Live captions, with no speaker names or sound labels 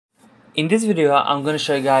In this video, I'm going to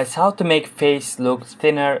show you guys how to make face look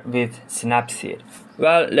thinner with Snapseed.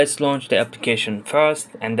 Well, let's launch the application first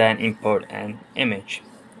and then import an image.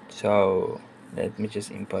 So let me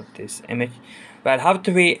just import this image. Well, how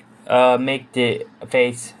do we make the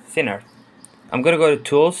face thinner? I'm going to go to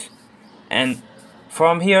tools, and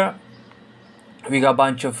from here we got a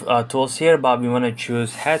bunch of tools here, but we want to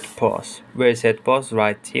choose head pose. Where is head pose?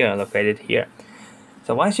 Right here, located here.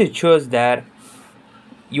 So once you choose that,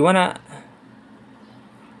 you wanna,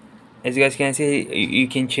 as you guys can see, you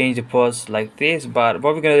can change the pose like this, but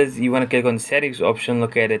what we're gonna do is you wanna click on the settings option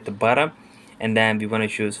located at the bottom, and then we wanna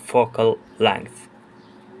choose focal length.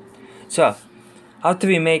 So how do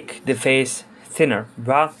we make the face thinner?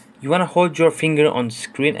 Well, you wanna hold your finger on the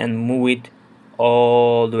screen and move it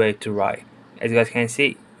all the way to right. As you guys can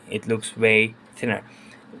see, it looks way thinner.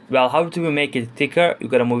 Well, how do we make it thicker? You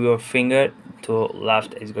gotta move your finger to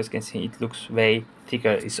left. As you guys can see, it looks way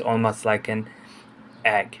thicker. It's almost like an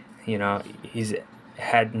egg. You know, his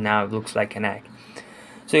head now looks like an egg.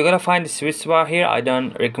 So you gotta find the sweet spot here. I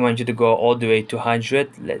don't recommend you to go all the way to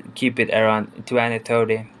 100. Keep it around 20,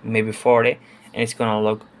 30, maybe 40, and it's gonna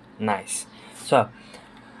look nice. So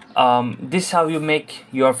this is how you make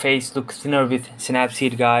your face look thinner with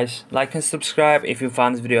Snapseed, guys. Like and subscribe if you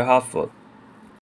found this video helpful.